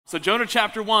So Jonah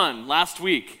chapter 1, last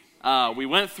week, we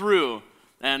went through,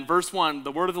 and verse 1,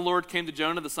 the word of the Lord came to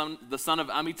Jonah, the son of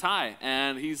Amittai,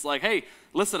 and he's like, hey,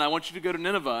 listen, I want you to go to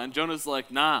Nineveh. And Jonah's like,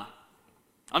 nah,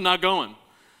 I'm not going.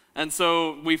 And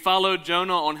so we followed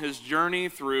Jonah on his journey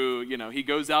through, he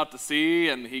goes out to sea,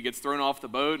 and he gets thrown off the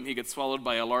boat, and he gets swallowed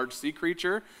by a large sea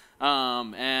creature,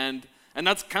 and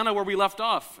that's kind of where we left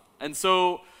off. And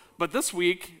so, but this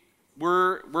week,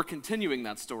 we're continuing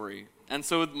that story. And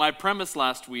so my premise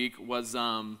last week was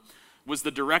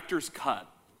the director's cut.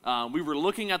 We were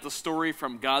looking at the story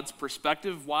from God's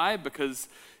perspective. Why? Because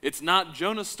it's not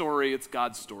Jonah's story, it's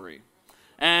God's story.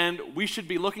 And we should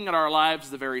be looking at our lives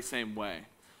the very same way.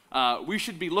 We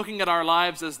should be looking at our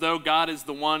lives as though God is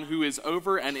the one who is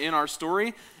over and in our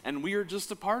story, and we are just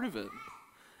a part of it.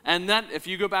 And that, if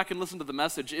you go back and listen to the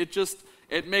message,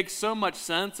 it makes so much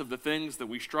sense of the things that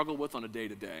we struggle with on a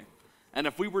day-to-day. And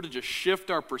if we were to just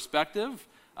shift our perspective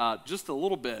just a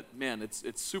little bit, man,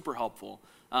 it's super helpful.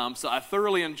 So I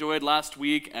thoroughly enjoyed last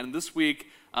week, and this week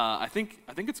I think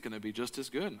it's going to be just as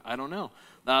good. I don't know.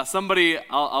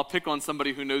 I'll pick on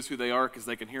somebody who knows who they are because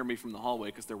they can hear me from the hallway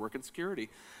because they're working security.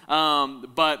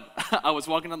 But I was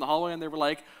walking down the hallway, and they were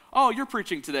like, "Oh, you're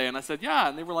preaching today?" And I said, "Yeah."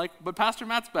 And they were like, "But Pastor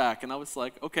Matt's back." And I was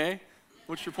like, "Okay,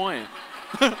 what's your point?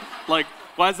 Like,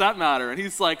 why does that matter?" And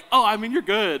he's like, "Oh, I mean, you're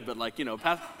good, but like,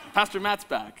 Pastor Matt's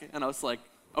back." And I was like,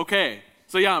 "Okay,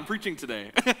 so yeah, I'm preaching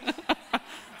today."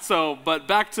 So, but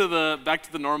back to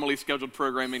the normally scheduled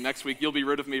programming next week. You'll be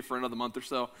rid of me for another month or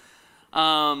so.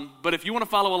 But if you want to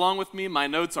follow along with me, my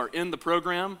notes are in the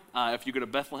program. If you go to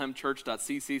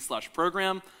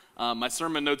bethlehemchurch.cc/program, my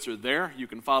sermon notes are there. You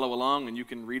can follow along and you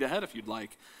can read ahead if you'd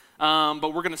like.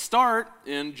 But we're going to start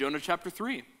in Jonah chapter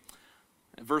 3,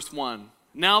 verse 1.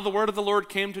 Now the word of the Lord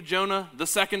came to Jonah the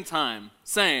second time,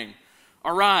 saying,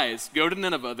 "Arise, go to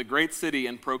Nineveh, the great city,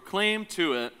 and proclaim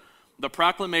to it the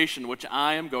proclamation which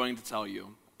I am going to tell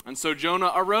you." And so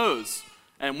Jonah arose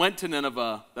and went to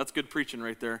Nineveh. That's good preaching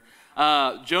right there.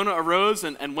 Jonah arose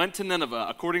and went to Nineveh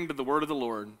according to the word of the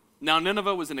Lord. Now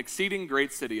Nineveh was an exceeding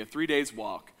great city, a 3-day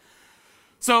walk.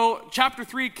 So chapter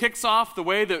 3 kicks off the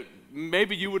way that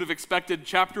maybe you would have expected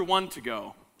chapter 1 to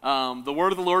go. The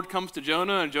word of the Lord comes to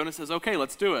Jonah, and Jonah says, "Okay,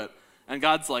 let's do it." And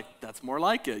God's like, "That's more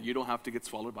like it. You don't have to get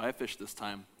swallowed by a fish this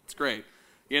time." It's great.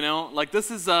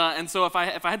 This is, and so if I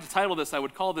had to title this, I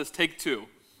would call this Take 2.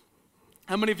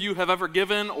 How many of you have ever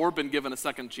given or been given a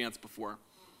second chance before?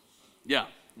 Yeah,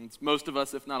 it's most of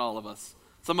us, if not all of us.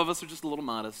 Some of us are just a little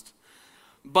modest.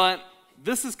 But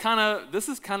this is kind of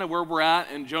where we're at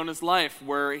in Jonah's life,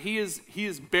 where he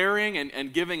is bearing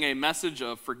and giving a message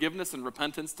of forgiveness and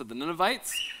repentance to the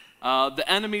Ninevites, the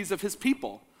enemies of his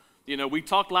people. We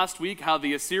talked last week how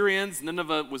the Assyrians,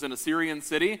 Nineveh was an Assyrian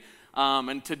city,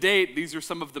 and to date, these are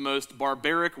some of the most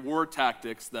barbaric war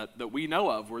tactics that we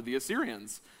know of, were the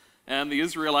Assyrians. And the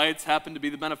Israelites happen to be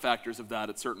the benefactors of that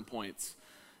at certain points.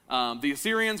 The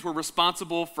Assyrians were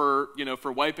responsible for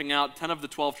wiping out 10 of the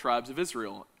 12 tribes of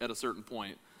Israel at a certain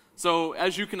point. So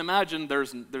as you can imagine,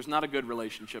 there's not a good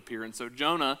relationship here. And so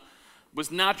Jonah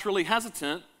was naturally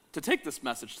hesitant to take this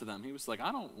message to them. He was like,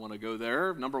 I don't want to go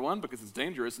there, number one, because it's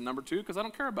dangerous, and number two, because I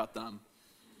don't care about them,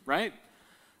 right?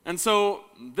 And so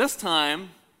this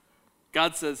time,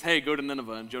 God says, "Hey, go to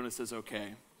Nineveh," and Jonah says,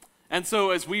 "Okay." And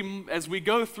so as we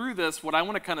go through this, what I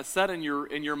want to kind of set in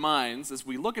your minds as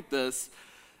we look at this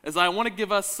is I want to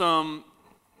give us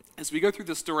as we go through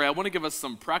this story, I want to give us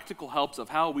some practical helps of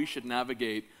how we should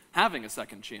navigate having a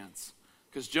second chance.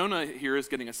 Because Jonah here is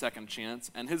getting a second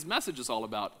chance, and his message is all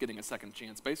about getting a second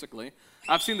chance, basically.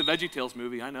 I've seen the VeggieTales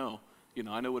movie, I know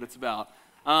what it's about.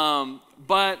 So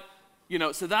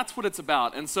that's what it's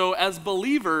about. And so as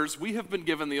believers, we have been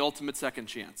given the ultimate second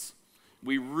chance.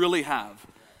 We really have.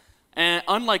 And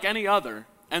unlike any other.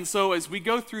 And so as we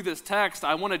go through this text,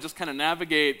 I want to just kind of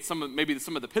navigate some of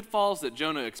the pitfalls that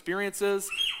Jonah experiences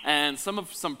and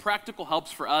some practical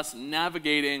helps for us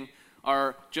navigating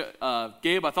our,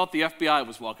 Gabe, I thought the FBI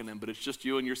was walking in, but it's just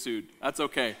you in your suit. That's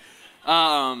okay.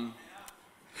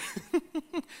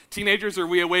 Teenagers, are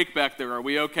we awake back there? Are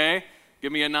we okay?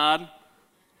 Give me a nod.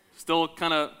 Still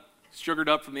kind of sugared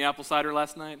up from the apple cider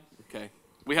last night? Okay.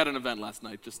 We had an event last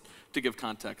night, just to give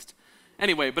context.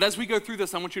 Anyway, but as we go through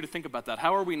this, I want you to think about that.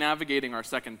 How are we navigating our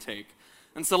second take?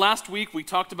 And so last week, we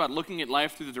talked about looking at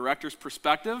life through the director's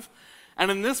perspective.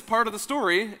 And in this part of the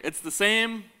story, it's the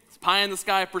same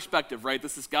pie-in-the-sky perspective, right?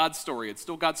 This is God's story. It's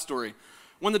still God's story.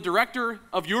 When the director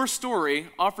of your story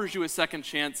offers you a second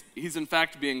chance, he's in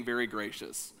fact being very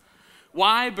gracious.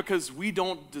 Why? Because we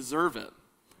don't deserve it.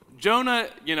 Jonah,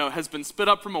 has been spit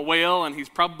up from a whale, and he's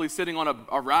probably sitting on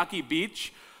a rocky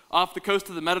beach off the coast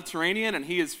of the Mediterranean, and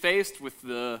he is faced with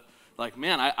the Like,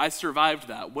 man, I survived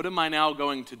that. What am I now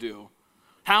going to do?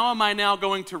 How am I now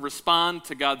going to respond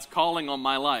to God's calling on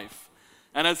my life?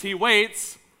 And as he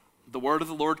waits, the word of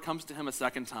the Lord comes to him a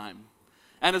second time.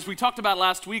 And as we talked about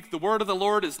last week, the word of the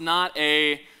Lord is not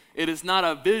a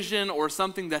vision or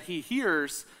something that he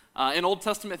hears. In Old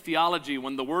Testament theology,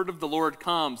 when the word of the Lord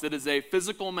comes, it is a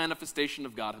physical manifestation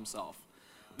of God himself.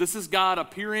 This is God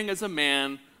appearing as a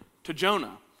man to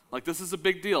Jonah. Like, this is a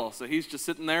big deal. So he's just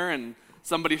sitting there, and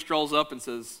somebody strolls up and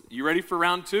says, "You ready for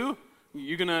round 2?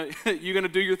 You gonna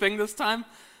do your thing this time?"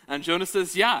 And Jonah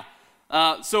says, "Yeah."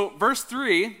 So verse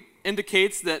 3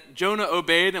 indicates that Jonah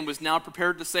obeyed and was now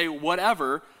prepared to say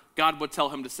whatever God would tell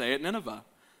him to say at Nineveh.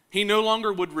 He no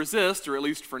longer would resist, or at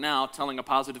least for now, telling a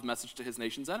positive message to his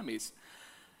nation's enemies.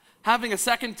 Having a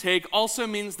second take also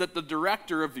means that the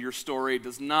director of your story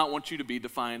does not want you to be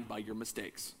defined by your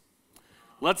mistakes.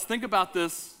 Let's think about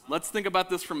this. Let's think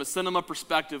about this from a cinema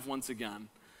perspective once again.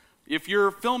 If you're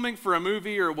filming for a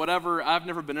movie or whatever, I've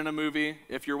never been in a movie.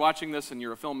 If you're watching this and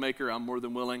you're a filmmaker, I'm more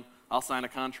than willing. I'll sign a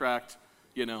contract.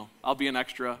 I'll be an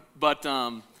extra. But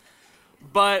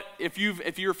if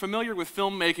you're familiar with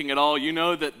filmmaking at all, you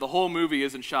know that the whole movie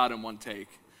isn't shot in one take.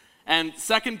 And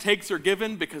second takes are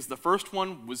given because the first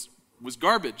one was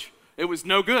garbage. It was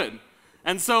no good.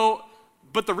 And so,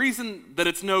 but the reason that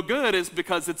it's no good is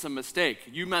because it's a mistake.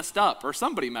 You messed up, or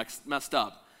somebody messed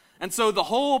up. And so the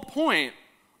whole point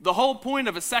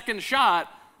of a second shot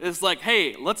is like,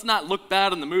 hey, let's not look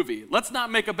bad in the movie. Let's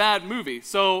not make a bad movie.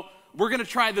 So we're going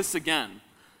to try this again.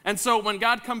 And so when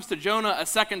God comes to Jonah a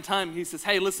second time, he says,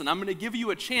 hey, listen, I'm going to give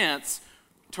you a chance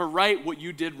to right what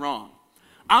you did wrong.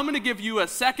 I'm going to give you a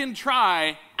second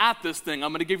try at this thing.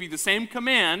 I'm going to give you the same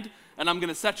command, and I'm going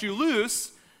to set you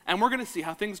loose, and we're going to see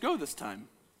how things go this time.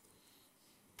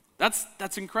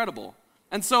 That's incredible.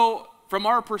 And so from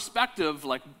our perspective,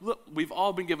 like, look, we've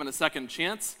all been given a second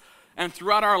chance, and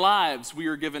throughout our lives, we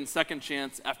are given second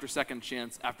chance after second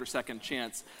chance after second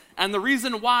chance. And the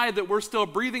reason why that we're still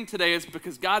breathing today is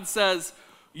because God says,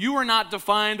 you are not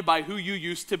defined by who you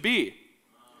used to be.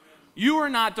 You are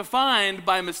not defined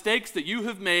by mistakes that you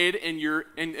have made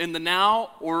in the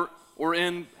now or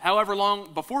in however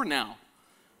long before now.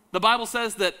 The Bible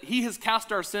says that he has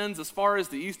cast our sins as far as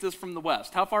the east is from the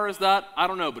west. How far is that? I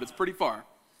don't know, but it's pretty far,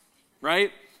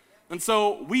 right? And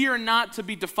so we are not to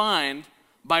be defined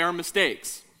by our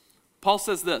mistakes. Paul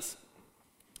says this,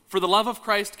 for the love of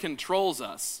Christ controls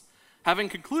us, having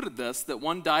concluded this, that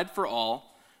one died for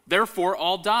all, therefore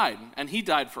all died, and he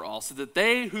died for all, so that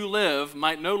they who live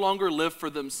might no longer live for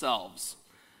themselves.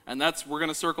 And we're going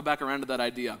to circle back around to that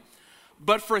idea.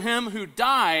 But for him who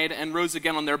died and rose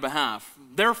again on their behalf.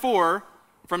 Therefore,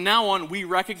 from now on we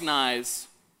recognize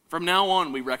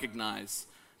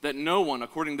that no one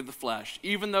according to the flesh,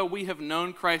 even though we have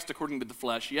known Christ according to the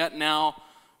flesh, yet now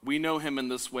we know him in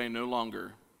this way no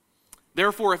longer.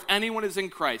 Therefore, if anyone is in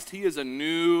Christ, he is a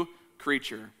new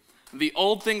creature. The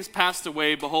old things passed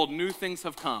away, behold, new things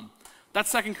have come.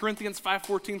 That's 2 Corinthians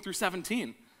 5:14 through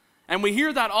 17. And we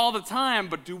hear that all the time,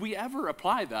 but do we ever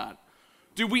apply that?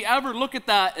 Do we ever look at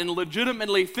that and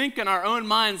legitimately think in our own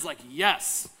minds like,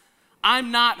 yes,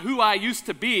 I'm not who I used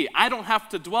to be. I don't have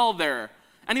to dwell there.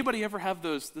 Anybody ever have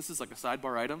those, this is like a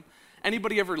sidebar item,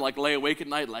 anybody ever like lay awake at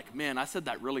night like, man, I said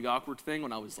that really awkward thing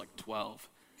when I was like 12,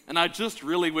 and I just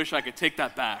really wish I could take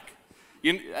that back.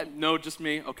 No, just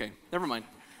me? Okay, never mind.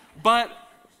 But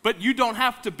you don't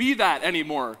have to be that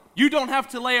anymore. You don't have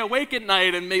to lay awake at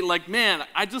night and be like, man,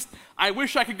 I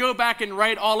wish I could go back and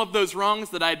right all of those wrongs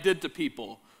that I did to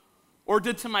people or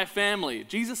did to my family.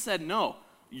 Jesus said, no,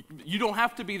 you don't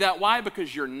have to be that. Why?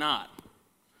 Because you're not.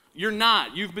 You're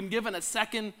not. You've been given a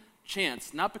second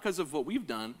chance, not because of what we've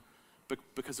done, but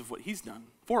because of what he's done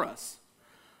for us.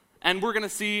 And we're going to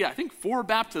see, I think, 4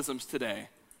 baptisms today.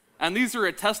 And these are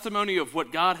a testimony of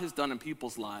what God has done in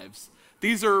people's lives.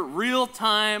 These are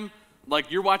real-time,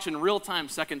 like you're watching real-time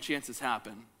second chances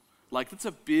happen. Like, that's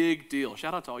a big deal.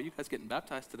 Shout out to all you guys getting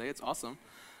baptized today. It's awesome.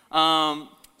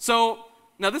 So,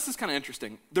 now this is kind of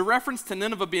interesting. The reference to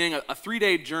Nineveh being a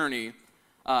 3-day journey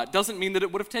doesn't mean that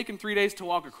it would have taken 3 days to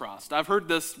walk across. I've heard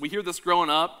this, we hear this growing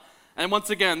up, and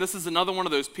once again, this is another one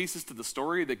of those pieces to the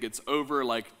story that gets over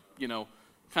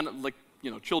kind of like,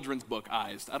 children's book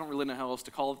eyes. I don't really know how else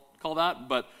to call that,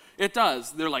 but it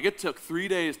does. They're like, it took 3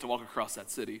 days to walk across that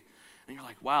city. And you're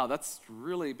like, wow, that's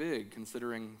really big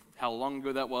considering how long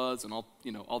ago that was and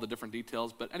all the different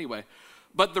details. But anyway,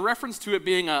 but the reference to it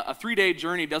being a 3-day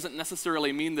journey doesn't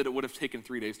necessarily mean that it would have taken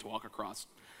 3 days to walk across.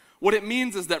 What it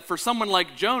means is that for someone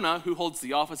like Jonah, who holds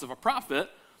the office of a prophet,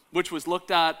 which was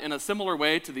looked at in a similar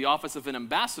way to the office of an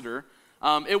ambassador,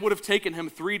 it would have taken him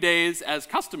 3 days as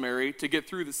customary to get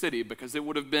through the city, because it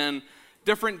would have been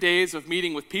different days of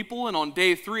meeting with people, and on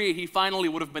day 3, he finally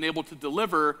would have been able to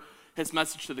deliver his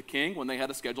message to the king when they had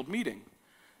a scheduled meeting.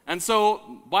 And so,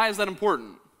 why is that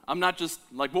important? I'm not just,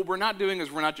 like, what we're not doing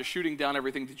is we're not just shooting down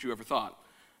everything that you ever thought.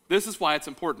 This is why it's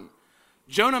important.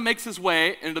 Jonah makes his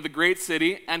way into the great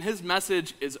city, and his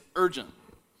message is urgent.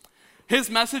 His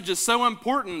message is so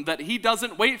important that he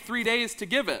doesn't wait 3 days to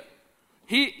give it.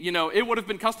 It would have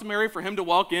been customary for him to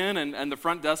walk in and the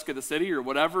front desk of the city or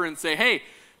whatever and say, hey,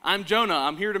 I'm Jonah.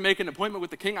 I'm here to make an appointment with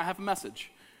the king. I have a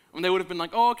message. And they would have been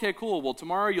like, oh, okay, cool. Well,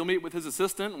 tomorrow you'll meet with his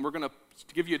assistant, and we're going to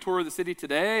give you a tour of the city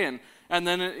today. And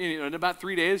then in about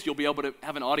 3 days, you'll be able to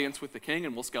have an audience with the king,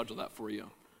 and we'll schedule that for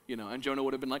you. And Jonah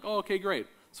would have been like, oh, okay, great.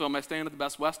 So am I staying at the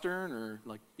Best Western, or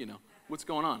what's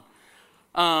going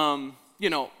on?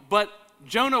 But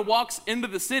Jonah walks into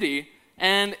the city,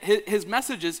 and his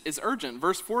message is urgent.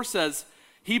 Verse 4 says,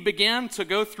 he began to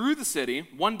go through the city,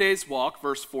 1 day's walk,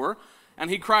 verse 4, and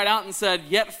he cried out and said,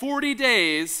 yet 40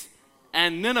 days,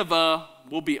 and Nineveh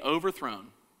will be overthrown.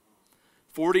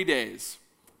 40 days.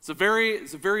 It's a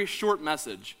very short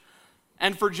message.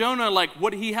 And for Jonah,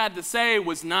 what he had to say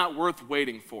was not worth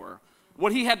waiting for.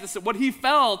 What he had to say, what he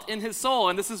felt in his soul,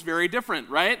 and this is very different,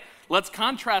 right? Let's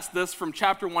contrast this from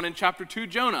chapter 1 and chapter 2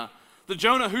 Jonah. The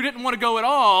Jonah who didn't want to go at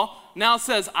all now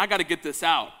says, I got to get this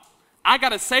out. I got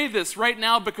to say this right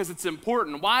now because it's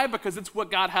important. Why? Because it's what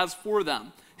God has for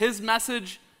them. His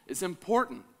message is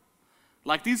important.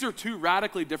 These are two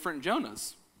radically different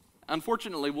Jonahs.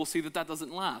 Unfortunately, we'll see that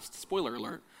doesn't last. Spoiler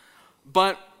alert.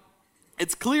 But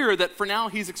it's clear that for now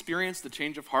he's experienced a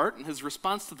change of heart, and his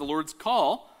response to the Lord's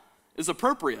call is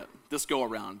appropriate this go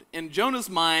around. In Jonah's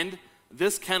mind,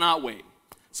 this cannot wait.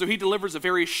 So he delivers a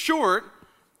very short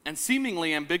and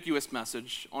seemingly ambiguous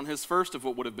message on his first of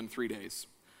what would have been 3 days.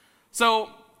 So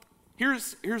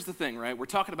here's the thing, right? We're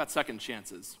talking about second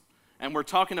chances. And we're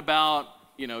talking about,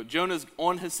 Jonah's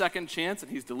on his second chance,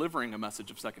 and he's delivering a message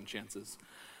of second chances.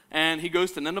 And he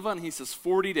goes to Nineveh, and he says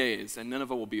 40 days, and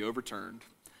Nineveh will be overturned.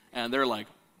 And they're like,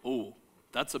 oh,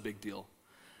 that's a big deal.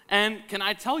 And can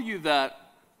I tell you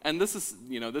that, and this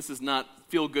is not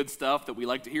feel-good stuff that we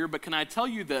like to hear, but can I tell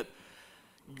you that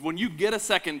when you get a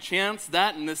second chance,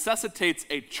 that necessitates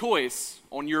a choice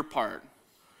on your part.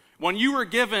 When you were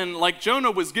given, like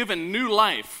Jonah was given new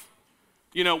life,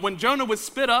 when Jonah was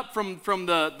spit up from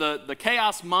the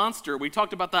chaos monster, we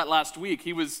talked about that last week.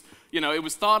 He was, it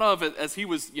was thought of as he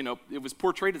was, it was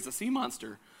portrayed as a sea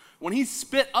monster. When he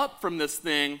spit up from this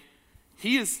thing,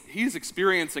 he's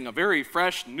experiencing a very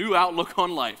fresh, new outlook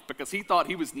on life because he thought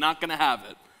he was not going to have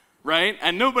it, right?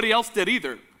 And nobody else did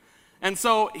either. And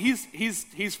so he's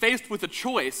faced with a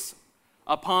choice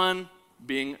upon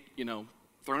being,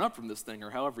 thrown up from this thing, or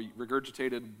however,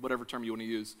 regurgitated, whatever term you want to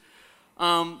use.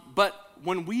 But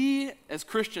when we, as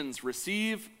Christians,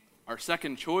 receive our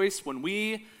second choice, when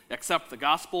we accept the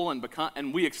gospel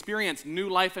and we experience new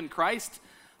life in Christ,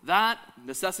 that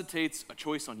necessitates a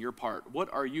choice on your part.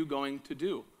 What are you going to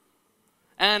do?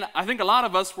 And I think a lot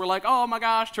of us were like, oh my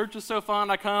gosh, church is so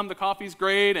fun, I come, the coffee's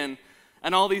great, and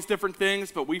all these different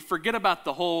things, but we forget about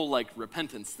the whole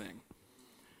repentance thing.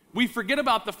 We forget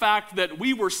about the fact that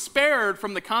we were spared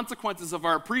from the consequences of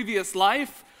our previous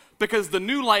life because the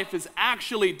new life is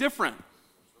actually different.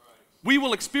 We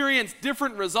will experience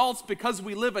different results because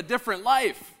we live a different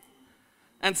life.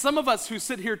 And some of us who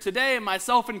sit here today,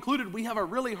 myself included, we have a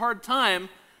really hard time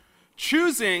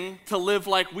choosing to live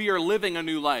like we are living a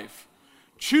new life.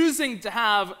 Choosing to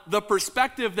have the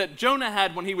perspective that Jonah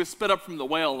had when he was spit up from the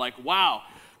whale, wow,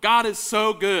 God is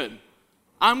so good.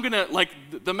 I'm going to,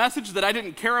 the message that I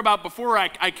didn't care about before,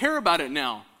 I care about it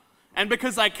now. And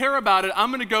because I care about it, I'm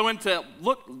going to go into,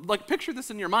 picture this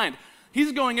in your mind.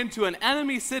 He's going into an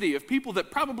enemy city of people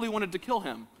that probably wanted to kill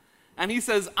him. And he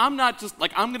says, I'm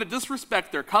going to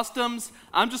disrespect their customs.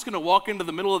 I'm just going to walk into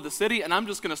the middle of the city, and I'm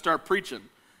just going to start preaching.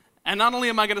 And not only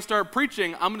am I going to start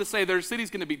preaching, I'm going to say their city's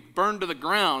going to be burned to the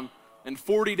ground in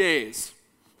 40 days.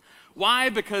 Why?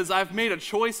 Because I've made a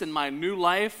choice in my new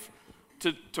life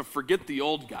to forget the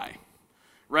old guy,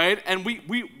 right? And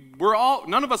we're all,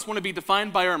 none of us want to be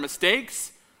defined by our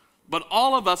mistakes, but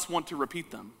all of us want to repeat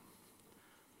them.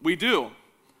 We do.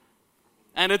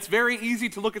 And it's very easy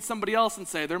to look at somebody else and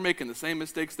say, they're making the same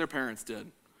mistakes their parents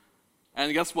did.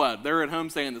 And guess what? They're at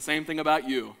home saying the same thing about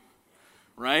you,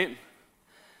 right?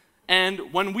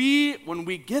 And when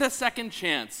we get a second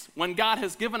chance, when God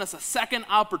has given us a second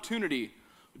opportunity,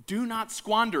 do not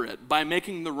squander it by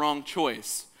making the wrong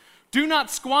choice. Do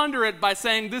not squander it by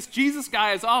saying, this Jesus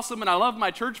guy is awesome and I love my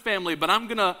church family, but I'm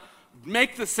going to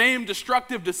make the same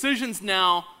destructive decisions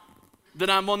now that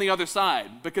I'm on the other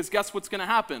side, because guess what's going to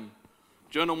happen?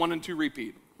 Jonah 1 and 2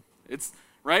 repeat. It's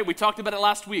right? We talked about it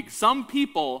last week. Some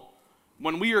people,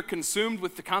 when we are consumed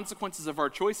with the consequences of our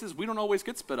choices, we don't always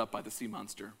get spit up by the sea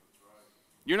monster.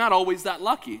 You're not always that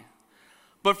lucky.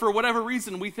 But for whatever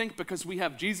reason, we think because we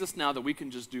have Jesus now that we can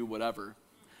just do whatever.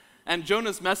 And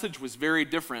Jonah's message was very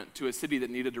different to a city that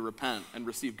needed to repent and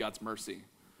receive God's mercy.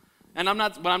 And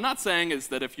what I'm not saying is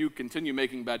that if you continue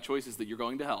making bad choices that you're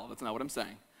going to hell. That's not what I'm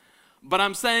saying. But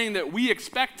I'm saying that we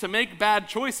expect to make bad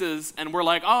choices and we're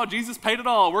like, oh, Jesus paid it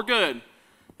all, we're good.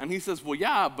 And he says, well,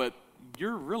 yeah, but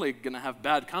you're really going to have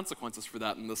bad consequences for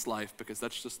that in this life because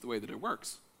that's just the way that it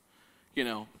works. You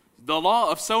know, the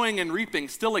law of sowing and reaping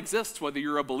still exists whether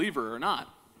you're a believer or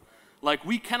not. Like,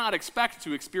 we cannot expect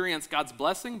to experience God's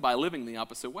blessing by living the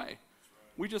opposite way.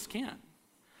 We just can't.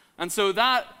 And so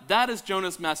that is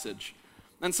Jonah's message.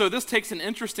 And so this takes an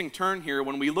interesting turn here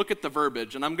when we look at the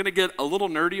verbiage. And I'm going to get a little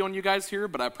nerdy on you guys here,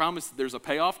 but I promise that there's a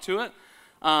payoff to it.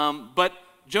 But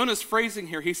Jonah's phrasing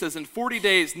here, he says, in 40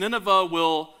 days, Nineveh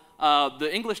will, the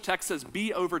English text says,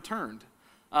 be overturned.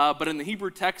 But in the Hebrew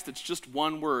text, it's just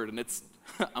one word, and it's,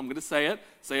 I'm going to say it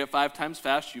 5 times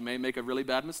fast. You may make a really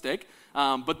bad mistake.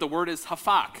 But the word is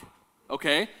hafak,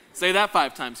 okay? Say that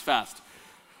 5 times fast,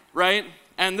 right?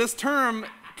 And this term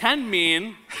can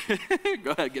mean,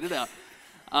 go ahead, get it out.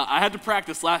 I had to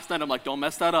practice last night. I'm like, don't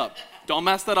mess that up. Don't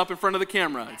mess that up in front of the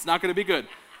camera. It's not going to be good.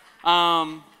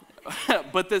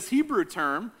 But this Hebrew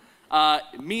term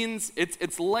means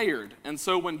it's layered. And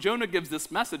so when Jonah gives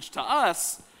this message to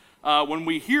us, when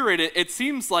we hear it, it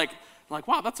seems like,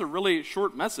 wow, that's a really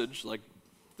short message. Like,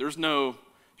 there's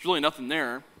really nothing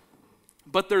there.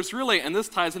 But there's really, and this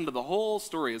ties into the whole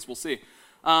story, as we'll see.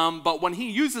 But when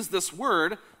he uses this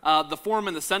word, the form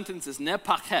in the sentence is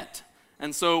nepachet.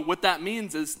 And so what that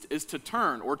means is to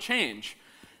turn or change.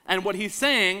 And what he's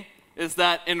saying is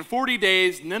that in 40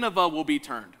 days, Nineveh will be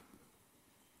turned.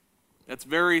 That's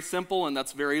very simple and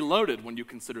that's very loaded when you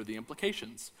consider the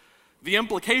implications. The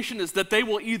implication is that they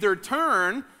will either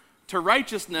turn to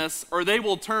righteousness or they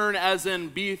will turn as in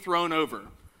be thrown over,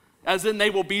 as in they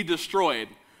will be destroyed.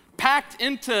 Packed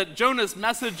into Jonah's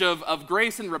message of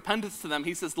grace and repentance to them,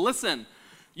 he says, listen,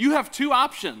 you have 2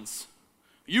 options.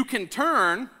 You can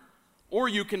turn or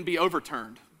you can be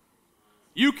overturned.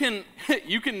 You can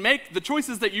make the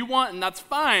choices that you want and that's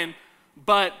fine,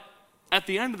 but at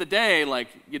the end of the day,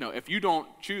 if you don't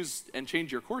choose and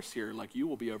change your course here, you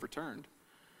will be overturned.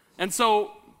 And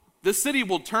so the city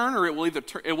will turn or it will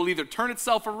either turn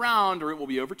itself around or it will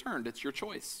be overturned. It's your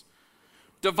choice.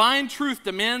 Divine truth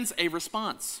demands a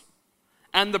response.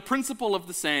 And the principle of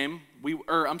the same,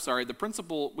 the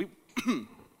principle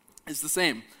is the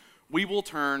same. We will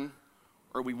turn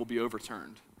or we will be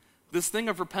overturned. This thing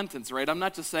of repentance, right? I'm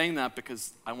not just saying that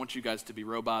because I want you guys to be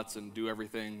robots and do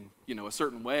everything, a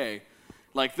certain way.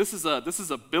 This is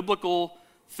a biblical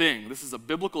thing. This is a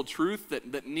biblical truth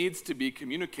that needs to be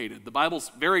communicated. The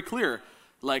Bible's very clear.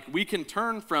 We can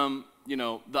turn from,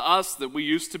 the us that we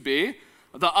used to be,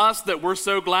 the us that we're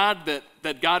so glad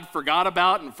that God forgot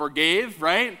about and forgave,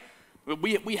 right? But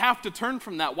we have to turn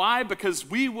from that. Why? Because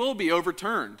we will be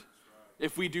overturned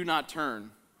if we do not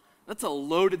turn. That's a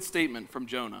loaded statement from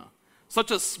Jonah. Such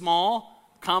a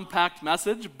small, compact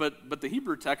message, but the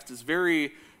Hebrew text is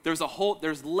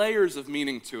there's layers of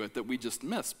meaning to it that we just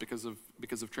miss because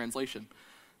of translation.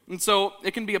 And so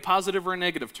it can be a positive or a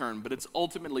negative turn, but it's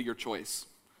ultimately your choice.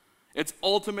 It's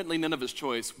ultimately Nineveh's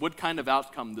choice what kind of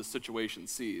outcome this situation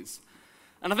sees.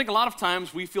 And I think a lot of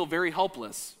times we feel very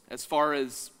helpless as far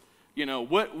as,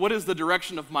 what is the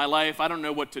direction of my life? I don't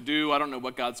know what to do. I don't know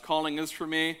what God's calling is for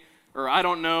me. Or I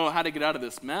don't know how to get out of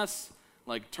this mess.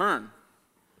 Turn.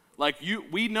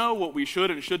 We know what we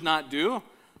should and should not do.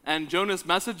 And Jonah's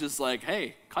message is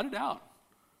hey, cut it out.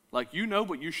 You know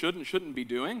what you should and shouldn't be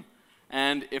doing.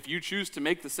 And if you choose to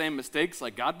make the same mistakes,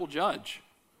 God will judge.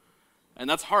 And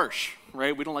that's harsh,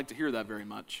 right? We don't like to hear that very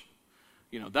much.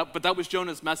 But that was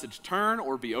Jonah's message. Turn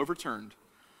or be overturned.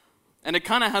 And it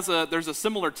kind of there's a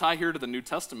similar tie here to the New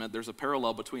Testament. There's a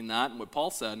parallel between that and what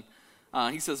Paul said.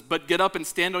 He says, but get up and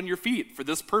stand on your feet. For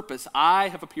this purpose, I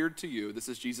have appeared to you. This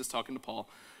is Jesus talking to Paul.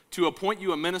 To appoint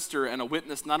you a minister and a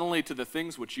witness not only to the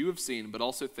things which you have seen, but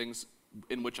also things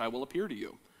in which I will appear to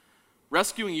you.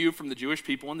 Rescuing you from the Jewish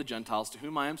people and the Gentiles to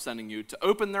whom I am sending you, to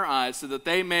open their eyes so that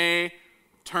they may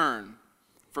turn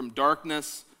from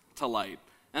darkness to light,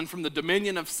 and from the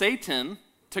dominion of Satan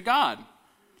to God,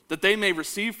 that they may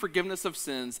receive forgiveness of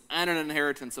sins and an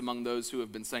inheritance among those who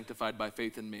have been sanctified by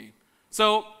faith in me.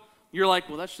 So you're like,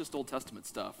 well, that's just Old Testament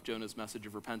stuff, Jonah's message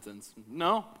of repentance.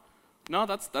 No,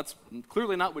 that's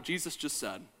clearly not what Jesus just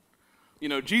said.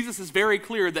 Jesus is very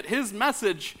clear that his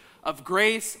message of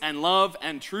grace and love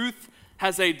and truth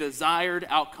has a desired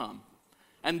outcome.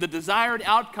 And the desired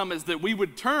outcome is that we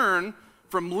would turn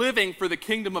from living for the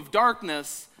kingdom of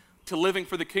darkness to living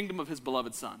for the kingdom of his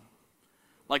beloved Son.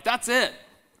 Like, that's it.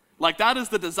 Like, that is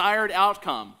the desired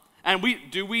outcome. And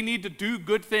do we need to do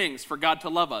good things for God to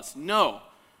love us? No.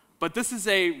 But this is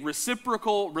a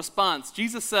reciprocal response.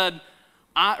 Jesus said,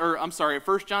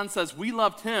 1 John says, we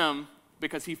loved him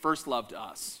because he first loved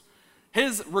us.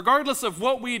 Regardless of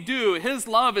what we do, his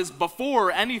love is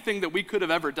before anything that we could have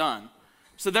ever done.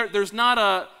 So there's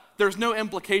no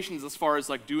implications as far as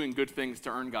like doing good things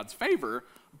to earn God's favor.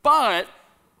 But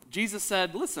Jesus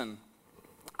said, listen,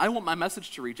 I want my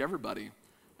message to reach everybody.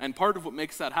 And part of what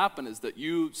makes that happen is that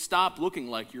you stop looking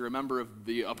like you're a member of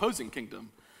the opposing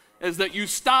kingdom. Is that you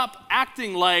stop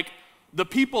acting like the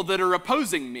people that are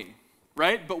opposing me,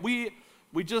 right? But we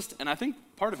just, and I think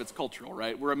part of it's cultural,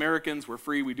 right? We're Americans, we're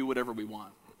free, we do whatever we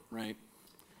want, right?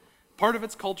 Part of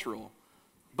it's cultural.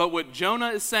 But what Jonah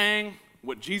is saying,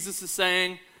 what Jesus is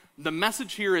saying, the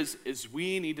message here is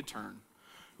we need to turn.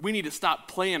 We need to stop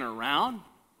playing around,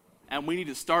 and we need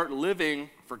to start living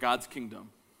for God's kingdom.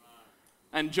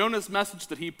 And Jonah's message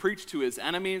that he preached to his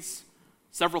enemies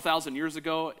several thousand years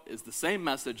ago is the same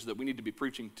message that we need to be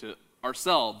preaching to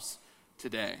ourselves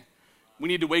today. We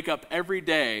need to wake up every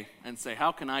day and say,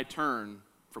 how can I turn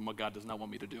from what God does not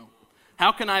want me to do?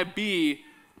 How can I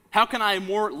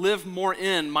live more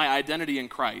in my identity in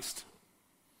Christ?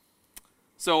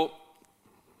 So,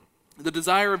 the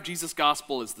desire of Jesus'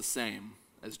 gospel is the same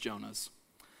as Jonah's.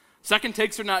 Second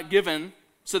takes are not given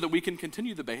so that we can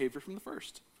continue the behavior from the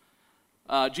first.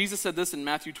 Jesus said this in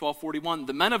Matthew 12:41,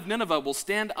 the men of Nineveh will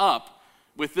stand up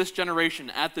with this generation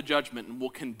at the judgment and will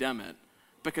condemn it,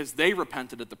 because they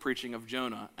repented at the preaching of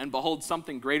Jonah, and behold,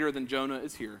 something greater than Jonah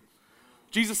is here.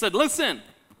 Jesus said, listen,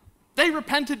 they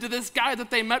repented to this guy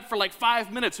that they met for like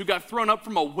 5 minutes who got thrown up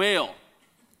from a whale,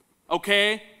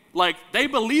 okay? Like, they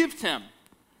believed him.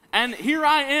 And here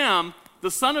I am,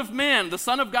 the Son of Man, the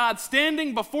Son of God,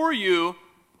 standing before you,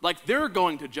 like they're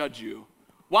going to judge you.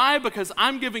 Why? Because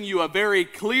I'm giving you a very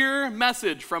clear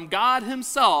message from God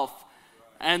himself,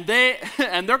 and they're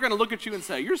going to look at you and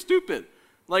say, you're stupid.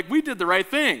 Like, we did the right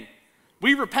thing.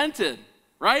 We repented,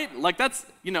 right? Like, that's,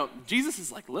 Jesus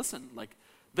is like, listen, like,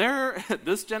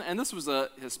 and this was a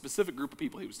specific group of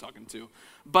people he was talking to.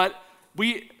 But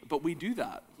we do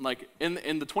that. Like, in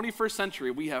the 21st century,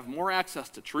 we have more access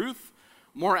to truth,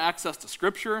 more access to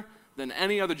Scripture than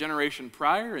any other generation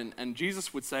prior. And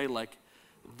Jesus would say, like,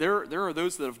 there are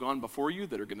those that have gone before you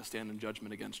that are going to stand in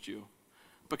judgment against you,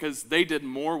 because they did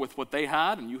more with what they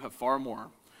had, and you have far more.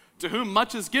 To whom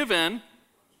much is given,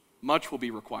 much will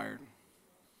be required.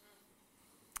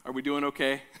 Are we doing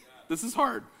okay? Yeah. This is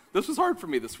hard. This was hard for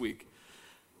me this week.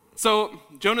 So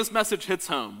Jonah's message hits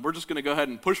home. We're just going to go ahead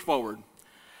and push forward.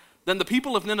 Then the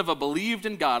people of Nineveh believed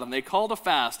in God, and they called a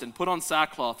fast and put on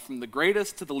sackcloth from the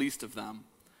greatest to the least of them.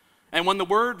 And when the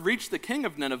word reached the king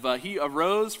of Nineveh, he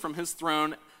arose from his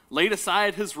throne, laid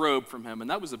aside his robe from him, and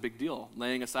that was a big deal,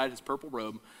 laying aside his purple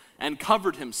robe, and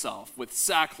covered himself with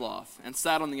sackcloth and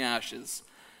sat on the ashes.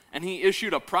 And he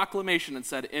issued a proclamation and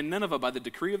said, in Nineveh, by the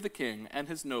decree of the king and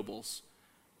his nobles,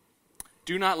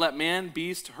 do not let man,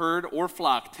 beast, herd, or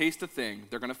flock taste a thing.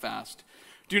 They're going to fast.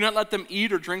 Do not let them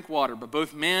eat or drink water, but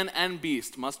both man and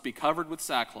beast must be covered with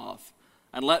sackcloth.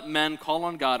 And let men call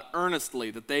on God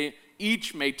earnestly, that they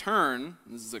each may turn,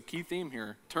 this is a key theme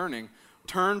here,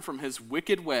 turn from his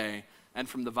wicked way and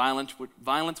from the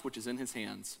violence which is in his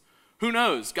hands. Who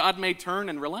knows? God may turn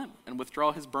and relent and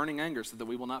withdraw his burning anger so that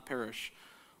we will not perish.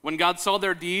 When God saw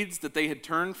their deeds, that they had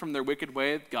turned from their wicked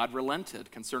way, God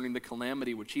relented concerning the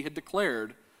calamity which he had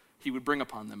declared he would bring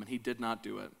upon them, and he did not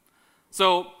do it.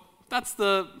 So that's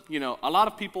a lot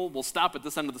of people will stop at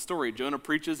this end of the story. Jonah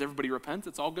preaches, everybody repents,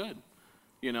 it's all good.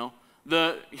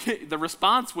 The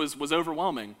response was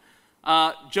overwhelming.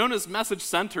 Jonah's message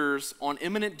centers on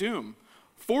imminent doom.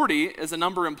 40 is a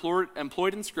number employed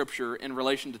in Scripture in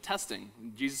relation to testing.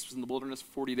 Jesus was in the wilderness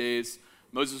for 40 days.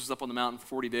 Moses was up on the mountain for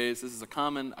 40 days. This is a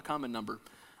common number.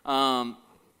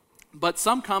 But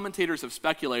some commentators have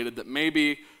speculated that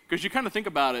maybe, because you kind of think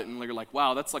about it and you're like,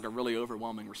 wow, that's like a really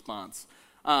overwhelming response.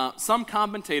 Some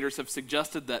commentators have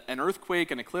suggested that an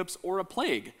earthquake, an eclipse, or a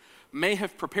plague may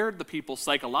have prepared the people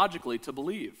psychologically to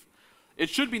believe. It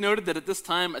should be noted that at this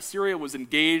time, Assyria was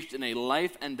engaged in a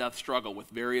life and death struggle with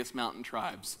various mountain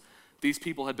tribes. These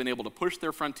people had been able to push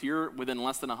their frontier within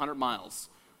less than 100 miles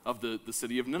of the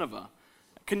city of Nineveh.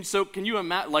 Can you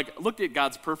imagine, look at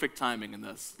God's perfect timing in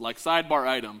this, sidebar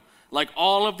item,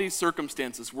 all of these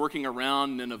circumstances working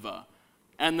around Nineveh,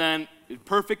 and then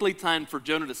perfectly timed for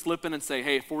Jonah to slip in and say,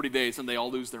 hey, 40 days, and they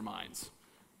all lose their minds,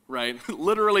 right?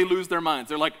 Literally lose their minds.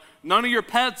 They're like, none of your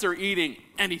pets are eating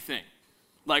anything.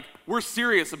 Like, we're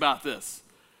serious about this,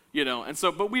 And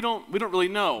so, but we don't really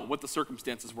know what the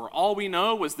circumstances were. All we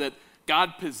know was that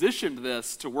God positioned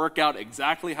this to work out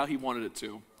exactly how he wanted it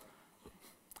to.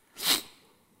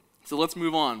 So let's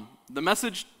move on.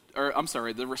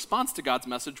 The response to God's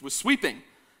message was sweeping.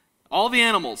 All the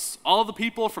animals, all the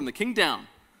people from the king down,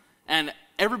 and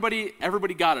everybody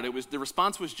got it. The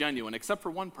response was genuine, except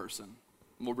for one person.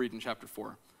 We'll read in chapter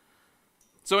 4.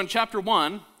 So in chapter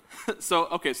 1, so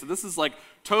this is like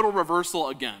total reversal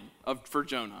again for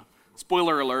Jonah.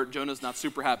 Spoiler alert, Jonah's not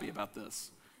super happy about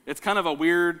this. It's kind of a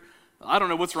weird, I don't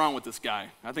know what's wrong with this guy.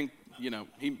 I think,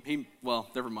 well,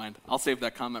 never mind. I'll save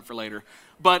that comment for later.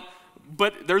 But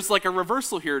there's like a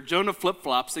reversal here. Jonah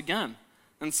flip-flops again.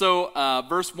 And so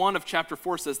verse 1 of chapter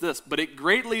 4 says this, "But it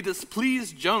greatly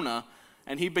displeased Jonah,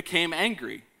 and he became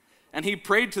angry. And he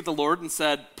prayed to the Lord and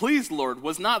said, 'Please, Lord,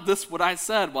 was not this what I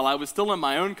said while I was still in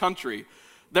my own country?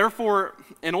 Therefore,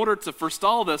 in order to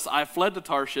forestall this, I fled to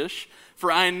Tarshish,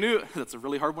 for I knew,'" that's a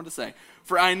really hard one to say,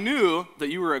 "'for I knew that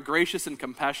you were a gracious and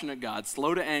compassionate God,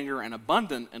 slow to anger and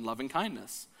abundant in loving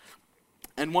kindness,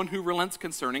 and one who relents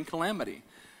concerning calamity.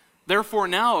 Therefore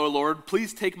now, O Lord,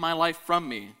 please take my life from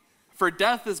me, for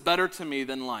death is better to me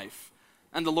than life.'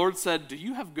 And the Lord said, 'Do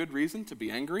you have good reason to be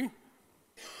angry?'"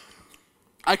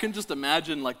 I can just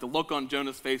imagine like the look on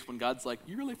Jonah's face when God's like,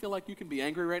 "You really feel like you can be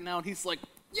angry right now?" And he's like,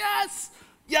 "Yes,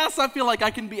 I feel like I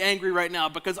can be angry right now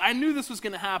because I knew this was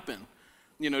going to happen."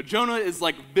 Jonah is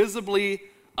like visibly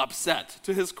upset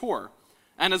to his core.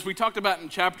 And as we talked about in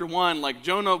chapter 1, like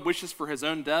Jonah wishes for his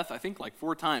own death, I think like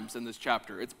 4 times in this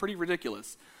chapter. It's pretty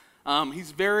ridiculous.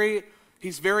 He's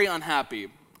very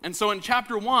unhappy. And so in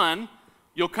chapter 1,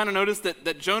 you'll kind of notice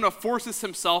that Jonah forces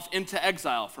himself into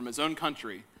exile from his own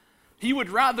country. He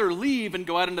would rather leave and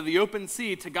go out into the open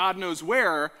sea to God knows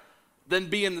where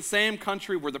than be in the same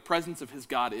country where the presence of his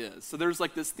God is. So there's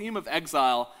like this theme of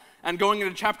exile. And going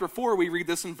into chapter 4, we read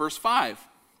this in verse 5.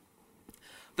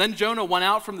 "Then Jonah went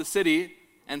out from the city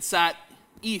and sat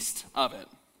east of it.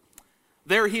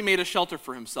 There he made a shelter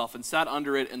for himself and sat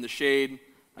under it in the shade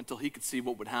until he could see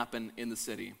what would happen in the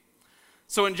city."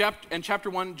 So in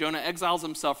chapter 1, Jonah exiles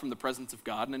himself from the presence of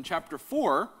God. And in chapter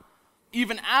 4,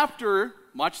 even after,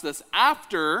 watch this,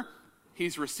 after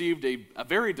he's received a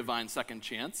very divine second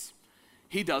chance,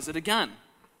 he does it again.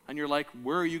 And you're like,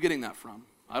 where are you getting that from?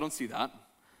 I don't see that.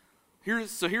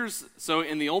 So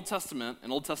in the Old Testament,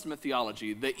 in Old Testament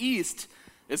theology, the East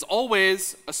is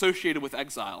always associated with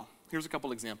exile. Here's a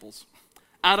couple examples.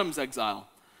 Adam's exile.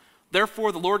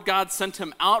 "Therefore the Lord God sent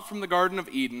him out from the Garden of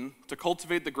Eden to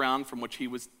cultivate the ground from which he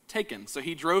was taken. So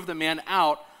he drove the man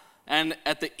out and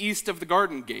at the east of the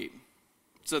garden gate."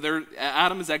 So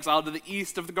Adam is exiled to the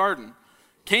east of the garden.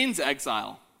 Cain's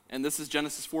exile, and this is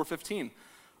Genesis 4:15.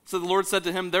 "So the Lord said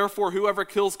to him, 'Therefore whoever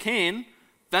kills Cain,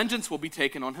 vengeance will be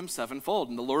taken on him sevenfold.'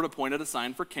 And the Lord appointed a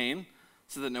sign for Cain,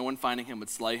 so that no one finding him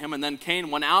would slay him. And then Cain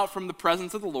went out from the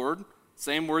presence of the Lord,"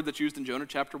 same word that's used in Jonah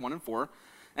chapter 1 and 4,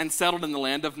 "and settled in the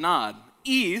land of Nod,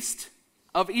 east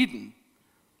of Eden."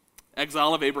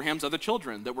 Exile of Abraham's other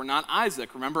children that were not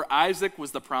Isaac. Remember, Isaac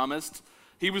was the promised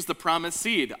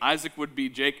seed. Isaac would be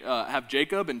have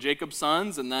Jacob and Jacob's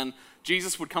sons, and then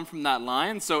Jesus would come from that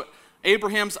line. So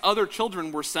Abraham's other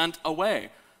children were sent away.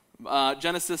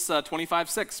 Genesis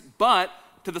 25:6. "But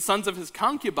to the sons of his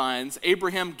concubines,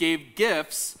 Abraham gave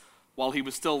gifts while he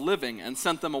was still living and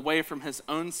sent them away from his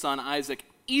own son Isaac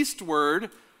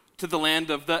eastward to the land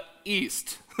of the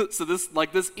east." So this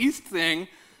east thing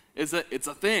it's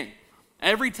a thing.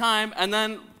 Every time, and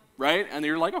then, right? And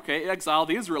you're like, okay, exile,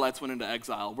 the Israelites went into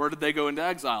exile. Where did they go into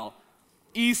exile?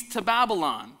 East to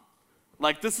Babylon.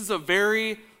 Like this is a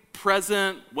very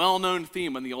present, well-known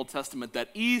theme in the Old Testament that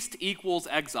east equals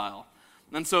exile.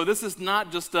 And so this is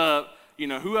not just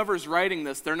whoever's writing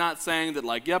this, they're not saying that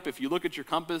like, yep, if you look at your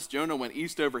compass, Jonah went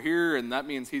east over here and that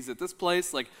means he's at this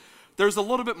place. Like there's a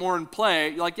little bit more in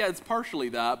play. Like, yeah, it's partially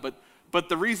that, but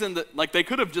the reason that like they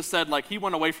could have just said like he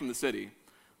went away from the city.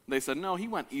 They said, no, he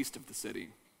went east of the city.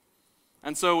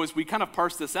 And so as we kind of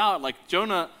parse this out, like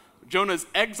Jonah's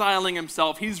exiling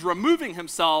himself, he's removing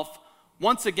himself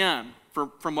once again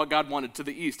from what God wanted to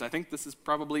the east. I think this is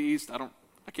probably east.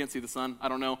 I can't see the sun. I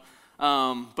don't know.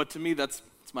 But to me, it's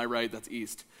my right. That's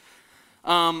east.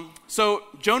 So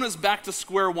Jonah's back to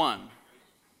square one.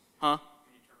 Huh?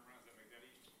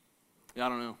 Yeah, I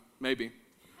don't know. Maybe.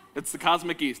 It's the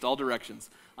cosmic east, all directions.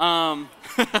 I'm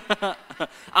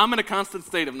in a constant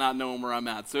state of not knowing where I'm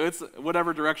at. So it's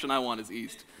whatever direction I want is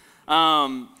east.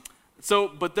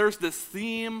 But there's this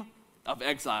theme of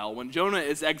exile. When Jonah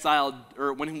is exiled,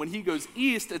 or when he goes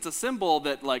east, it's a symbol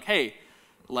that like, hey,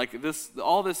 Like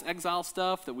all this exile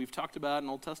stuff that we've talked about in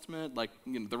Old Testament, like,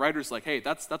 the writer's like, hey,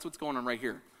 that's what's going on right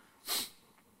here.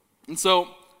 And so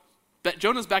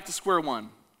Jonah's back to square one.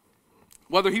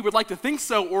 Whether he would like to think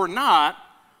so or not,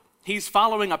 he's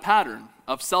following a pattern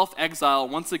of self-exile,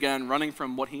 once again, running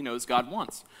from what he knows God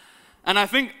wants. And I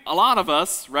think a lot of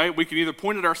us, right, we can either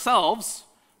point at ourselves,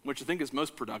 which I think is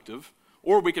most productive,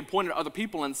 or we can point at other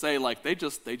people and say, like, they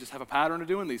just have a pattern of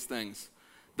doing these things.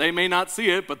 They may not see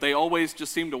it, but they always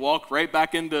just seem to walk right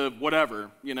back into whatever,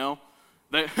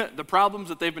 The problems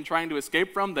that they've been trying to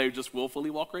escape from, they just willfully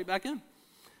walk right back in.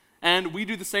 And we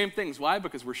do the same things. Why?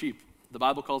 Because we're sheep. The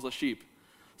Bible calls us sheep.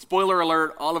 Spoiler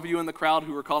alert, all of you in the crowd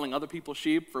who are calling other people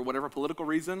sheep for whatever political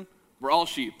reason, we're all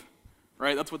sheep,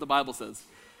 right? That's what the Bible says.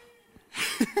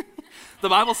 The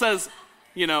Bible says,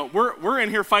 we're in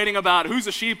here fighting about who's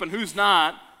a sheep and who's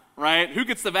not, right? Who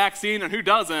gets the vaccine and who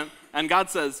doesn't, and God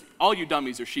says, all you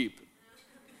dummies are sheep.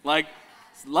 Like,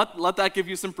 let that give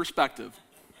you some perspective.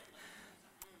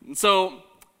 And so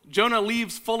Jonah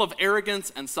leaves full of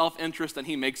arrogance and self-interest, and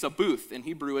he makes a booth. In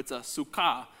Hebrew, it's a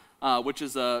sukkah, which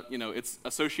is it's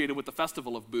associated with the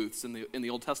festival of booths in the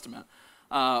Old Testament.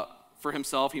 For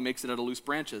himself, he makes it out of loose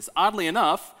branches. Oddly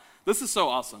enough, this is so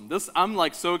awesome. I'm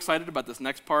like so excited about this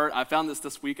next part. I found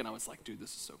this week, and I was like, dude, this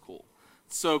is so cool.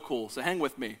 It's so cool. So hang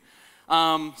with me.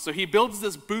 So he builds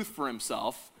this booth for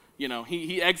himself.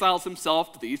 He exiles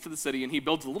himself to the east of the city, and he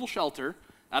builds a little shelter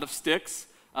out of sticks.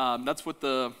 That's what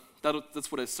a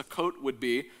sukkot would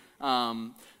be.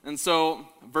 And so,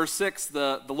 verse 6,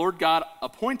 the Lord God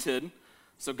appointed,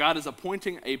 so God is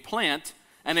appointing a plant,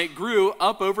 and it grew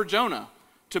up over Jonah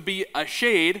to be a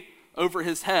shade over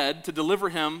his head to deliver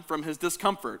him from his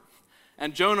discomfort.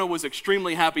 And Jonah was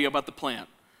extremely happy about the plant,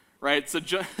 right? So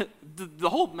the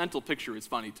whole mental picture is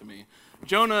funny to me.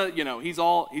 Jonah, he's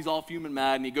all fuming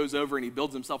mad, and he goes over and he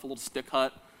builds himself a little stick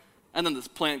hut, and then this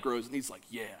plant grows, and he's like,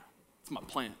 yeah, it's my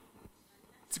plant.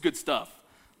 It's good stuff.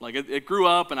 Like, it grew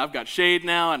up, and I've got shade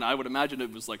now, and I would imagine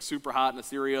it was, like, super hot in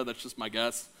Assyria. That's just my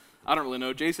guess. I don't really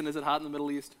know. Jason, is it hot in the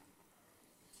Middle East?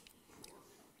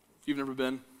 You've never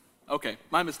been? Okay,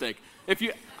 my mistake. Look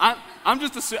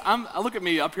at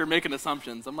me up here making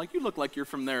assumptions. I'm like, you look like you're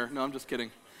from there. No, I'm just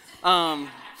kidding. But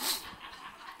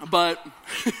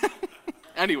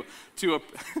anyway,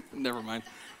 never mind.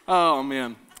 Oh,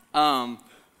 man.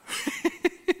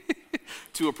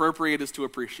 To appropriate is to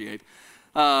appreciate.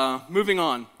 Moving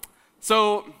on.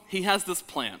 So he has this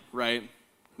plant, right?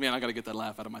 Man, I got to get that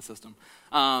laugh out of my system.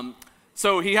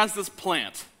 So he has this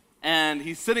plant, and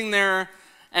he's sitting there,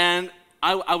 and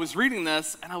I was reading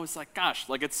this, and I was like, gosh,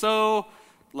 like it's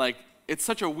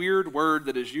such a weird word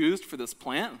that is used for this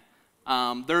plant.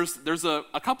 There's a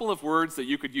couple of words that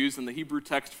you could use in the Hebrew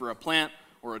text for a plant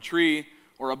or a tree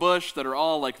or a bush that are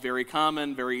all like very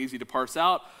common, very easy to parse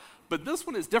out, but this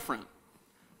one is different.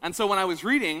 And so when I was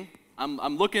reading,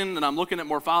 I'm looking at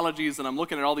morphologies, and I'm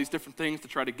looking at all these different things to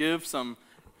try to give some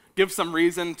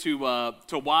reason to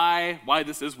why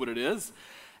this is what it is.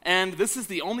 And this is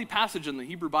the only passage in the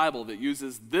Hebrew Bible that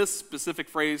uses this specific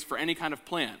phrase for any kind of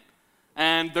plant.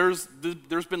 And there's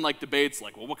been like debates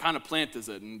like, well, what kind of plant is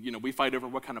it? And we fight over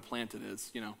what kind of plant it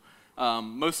is.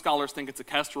 Most scholars think it's a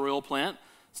castor oil plant.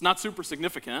 It's not super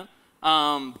significant.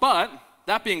 But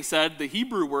that being said, the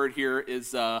Hebrew word here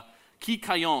is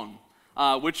kikayon,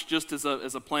 which just is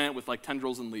a plant with like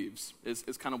tendrils and leaves,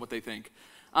 is kind of what they think.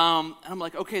 And I'm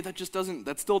like, okay,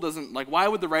 that still doesn't, like, why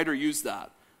would the writer use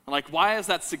that? Like, why is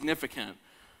that significant?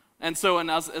 And so,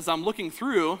 as I'm looking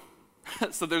through,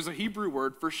 so there's a Hebrew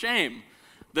word for shame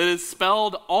that is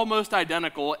spelled almost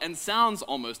identical and sounds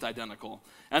almost identical.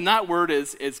 And that word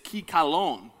is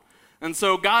kikalon. And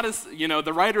so God is,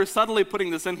 the writer is subtly putting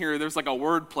this in here. There's like a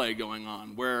word play going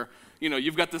on where,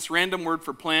 you've got this random word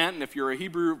for plant, and if you're a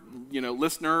Hebrew,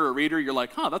 listener or reader, you're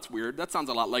like, that's weird. That sounds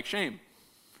a lot like shame.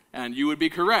 And you would be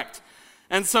correct.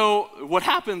 And so what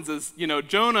happens is,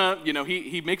 Jonah,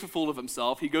 he makes a fool of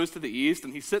himself. He goes to the east,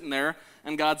 and he's sitting there,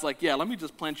 and God's like, yeah, let me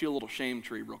just plant you a little shame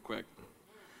tree real quick.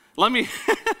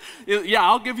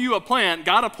 I'll give you a plant.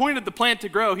 God appointed the plant to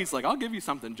grow. He's like, I'll give you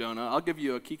something, Jonah. I'll give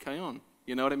you a kikayon.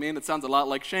 You know what I mean? It sounds a lot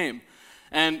like shame.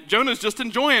 And Jonah's just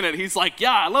enjoying it. He's like,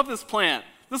 yeah, I love this plant.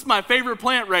 This is my favorite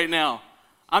plant right now.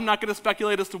 I'm not going to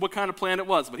speculate as to what kind of plant it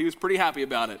was, but he was pretty happy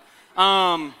about it.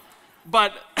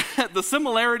 But the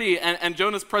similarity and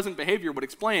Jonah's present behavior would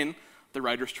explain the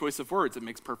writer's choice of words. It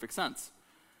makes perfect sense.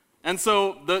 And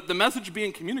so the message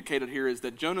being communicated here is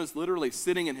that Jonah's literally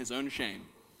sitting in his own shame.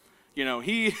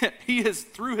 He is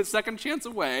threw his second chance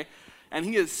away, and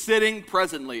he is sitting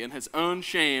presently in his own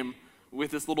shame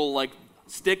with this little like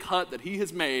stick hut that he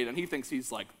has made, and he thinks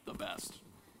he's like the best,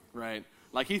 right?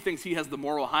 Like he thinks he has the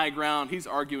moral high ground. He's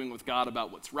arguing with God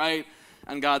about what's right.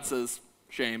 And God says,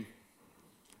 shame.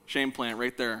 Shame plant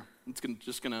right there. You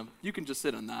can just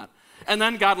sit on that. And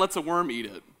then God lets a worm eat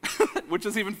it, which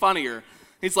is even funnier.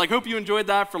 He's like, hope you enjoyed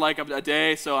that for like a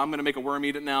day, so I'm going to make a worm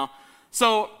eat it now.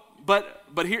 So, but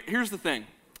here's the thing.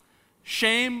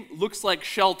 Shame looks like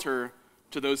shelter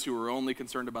to those who are only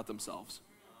concerned about themselves.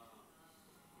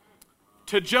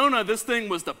 To Jonah, this thing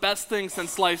was the best thing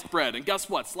since sliced bread. And guess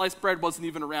what? Sliced bread wasn't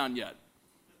even around yet,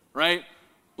 right?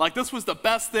 Like this was the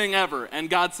best thing ever. And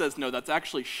God says, no, that's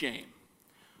actually shame.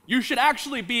 You should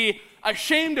actually be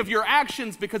ashamed of your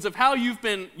actions because of how you've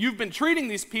been treating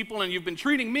these people and you've been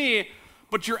treating me,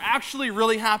 but you're actually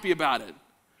really happy about it.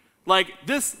 Like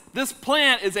this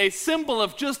plant is a symbol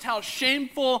of just how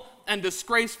shameful and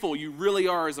disgraceful you really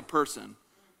are as a person.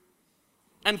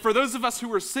 And for those of us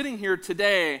who are sitting here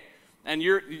today, and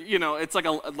it's like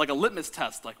a litmus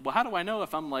test. Like, well, how do I know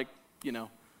if I'm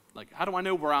how do I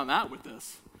know where I'm at with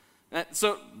this?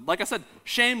 So, like I said,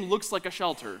 shame looks like a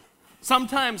shelter.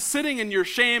 Sometimes sitting in your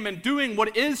shame and doing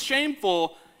what is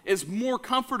shameful is more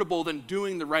comfortable than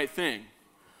doing the right thing.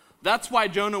 That's why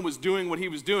Jonah was doing what he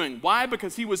was doing. Why?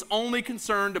 Because he was only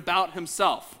concerned about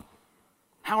himself.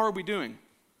 How are we doing?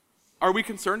 Are we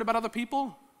concerned about other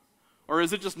people? Or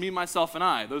is it just me, myself, and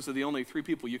I? Those are the only three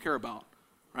people you care about,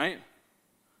 right?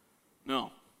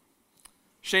 No.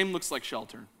 Shame looks like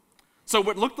shelter. So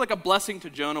what looked like a blessing to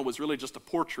Jonah was really just a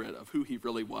portrait of who he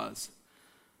really was.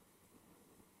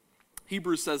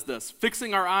 Hebrews says this,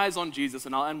 fixing our eyes on Jesus,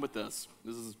 and I'll end with this.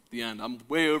 This is the end. I'm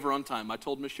way over on time. I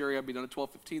told Miss Sherry I'd be done at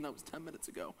 12:15. That was 10 minutes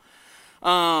ago.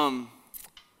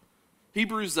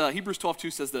 Hebrews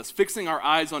 12:2 says this, fixing our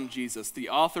eyes on Jesus, the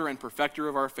author and perfecter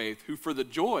of our faith, who for the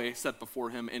joy set before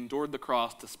him endured the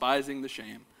cross, despising the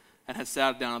shame, and has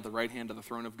sat down at the right hand of the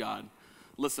throne of God.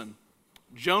 Listen,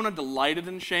 Jonah delighted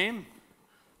in shame.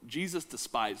 Jesus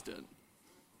despised it.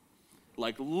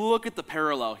 Like, look at the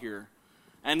parallel here.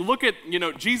 And look at,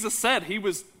 Jesus said he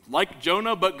was like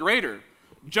Jonah, but greater.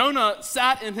 Jonah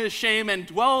sat in his shame and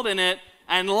dwelled in it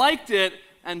and liked it,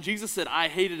 and Jesus said, I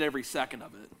hated every second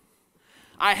of it.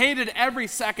 I hated every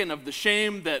second of the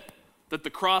shame that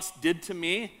the cross did to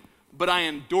me, but I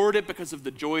endured it because of the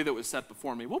joy that was set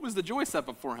before me. What was the joy set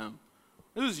before him?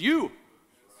 It was you.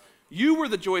 You were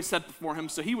the joy set before him,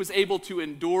 so he was able to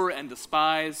endure and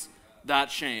despise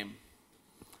that shame.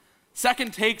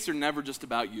 Second takes are never just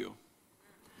about you.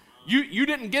 You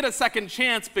didn't get a second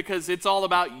chance because it's all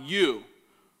about you.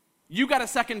 You got a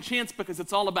second chance because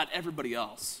it's all about everybody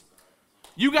else.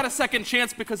 You got a second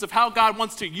chance because of how God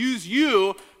wants to use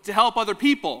you to help other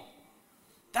people.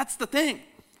 That's the thing.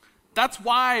 That's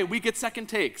why we get second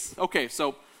takes. Okay,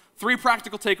 so 3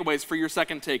 practical takeaways for your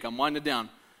second take. I'm winding down.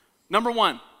 Number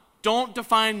 1, don't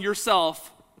define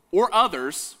yourself or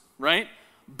others, right,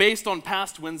 based on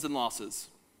past wins and losses.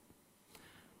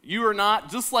 You are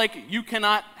not, just like you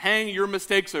cannot hang your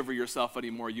mistakes over yourself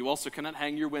anymore, you also cannot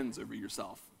hang your wins over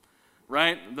yourself,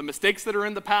 right? The mistakes that are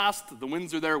in the past, the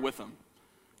wins are there with them.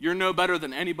 You're no better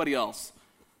than anybody else.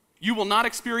 You will not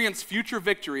experience future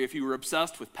victory if you were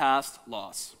obsessed with past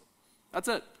loss. That's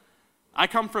it. I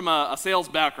come from a sales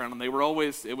background, and it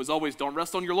was always, don't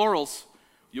rest on your laurels,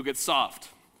 you'll get soft.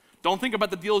 Don't think about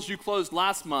the deals you closed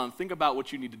last month, think about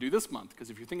what you need to do this month,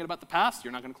 because if you're thinking about the past,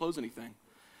 you're not going to close anything.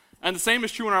 And the same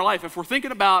is true in our life. If we're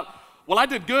thinking about, well, I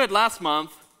did good last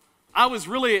month, I was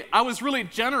really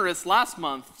generous last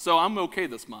month, so I'm okay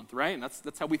this month, right? And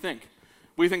that's how we think.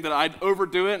 We think that I'd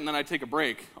overdo it and then I'd take a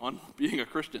break on being a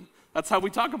Christian. That's how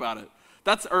we talk about it.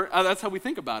 That's how we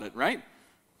think about it, right?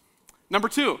 Number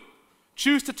 2,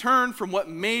 choose to turn from what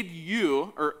made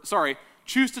your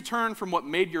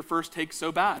first take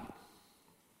so bad.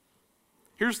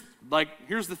 Here's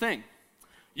the thing.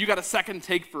 You got a second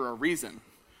take for a reason.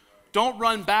 Don't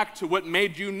run back to what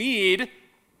made you need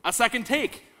a second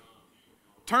take.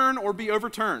 Turn or be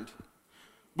overturned.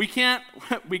 We can't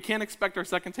expect our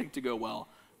second take to go well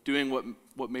doing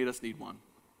what made us need one.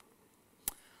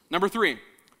 Number 3,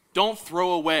 don't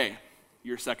throw away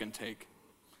your second take.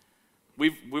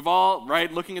 We've all,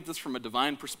 right, looking at this from a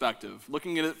divine perspective,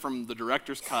 looking at it from the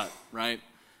director's cut, right?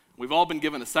 We've all been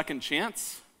given a second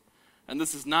chance, and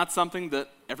this is not something that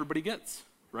everybody gets,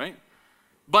 right?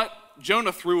 But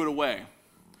Jonah threw it away.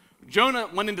 Jonah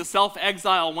went into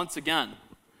self-exile once again.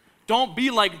 Don't be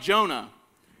like Jonah.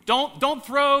 Don't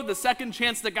throw the second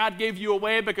chance that God gave you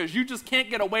away because you just can't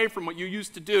get away from what you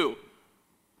used to do.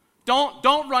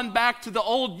 Don't run back to the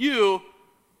old you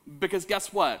because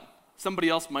guess what? Somebody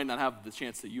else might not have the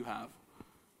chance that you have,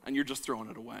 and you're just throwing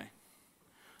it away.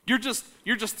 You're just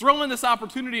throwing this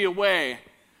opportunity away,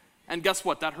 and guess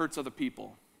what? That hurts other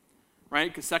people. right?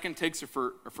 Because second takes are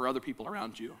for other people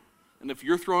around you. And if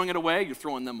you're throwing it away, you're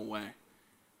throwing them away.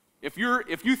 If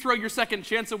you throw your second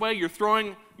chance away, you're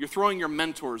throwing your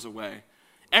mentors away.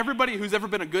 Everybody who's ever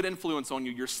been a good influence on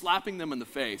you, you're slapping them in the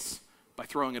face by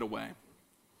throwing it away.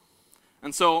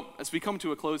 And so, as we come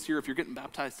to a close here, if you're getting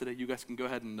baptized today, you guys can go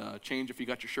ahead and change if you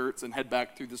got your shirts and head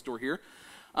back through this door here.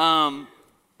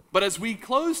 But as we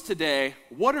close today,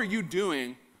 what are you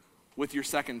doing with your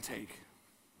second take?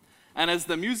 And as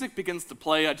the music begins to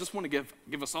play, I just want to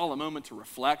give us all a moment to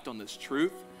reflect on this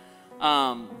truth.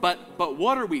 But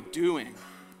what are we doing?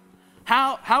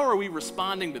 How are we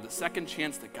responding to the second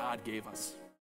chance that God gave us?